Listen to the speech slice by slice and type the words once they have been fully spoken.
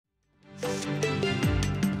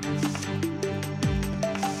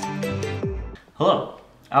Hello,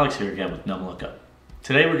 Alex here again with NumLookup.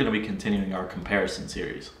 Today we're going to be continuing our comparison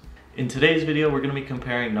series. In today's video we're going to be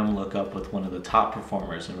comparing NumLookup with one of the top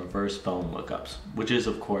performers in reverse phone lookups, which is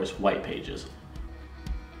of course WhitePages.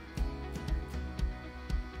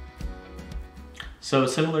 So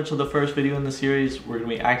similar to the first video in the series, we're going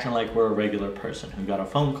to be acting like we're a regular person who got a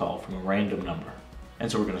phone call from a random number.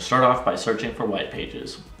 And so we're going to start off by searching for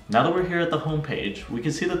WhitePages. Now that we're here at the home page, we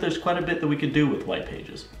can see that there's quite a bit that we could do with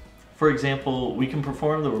WhitePages. For example, we can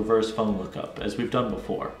perform the reverse phone lookup as we've done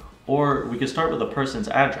before, or we could start with a person's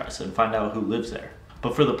address and find out who lives there.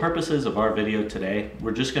 But for the purposes of our video today, we're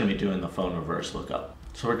just going to be doing the phone reverse lookup.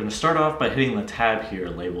 So we're going to start off by hitting the tab here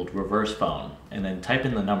labeled reverse phone and then type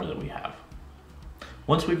in the number that we have.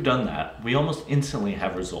 Once we've done that, we almost instantly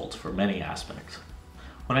have results for many aspects.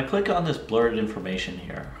 When I click on this blurred information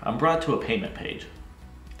here, I'm brought to a payment page.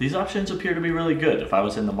 These options appear to be really good if I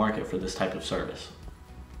was in the market for this type of service.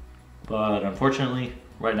 But unfortunately,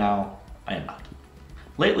 right now, I am not.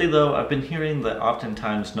 Lately though, I've been hearing that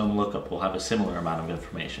oftentimes NumLookup will have a similar amount of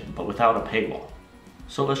information, but without a paywall.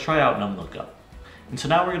 So let's try out NumLookup. And so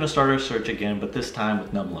now we're going to start our search again, but this time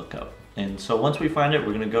with NumLookup. And so once we find it,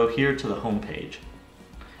 we're going to go here to the home page.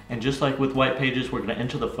 And just like with WhitePages, we're going to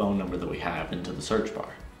enter the phone number that we have into the search bar.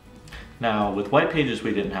 Now, with WhitePages,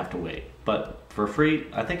 we didn't have to wait, but for free,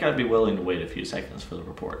 I think I'd be willing to wait a few seconds for the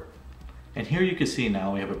report. And here you can see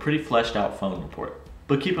now we have a pretty fleshed out phone report.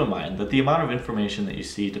 But keep in mind that the amount of information that you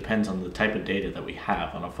see depends on the type of data that we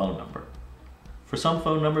have on a phone number. For some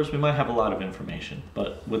phone numbers, we might have a lot of information,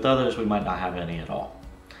 but with others, we might not have any at all.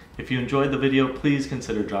 If you enjoyed the video, please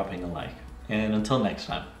consider dropping a like. And until next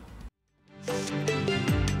time.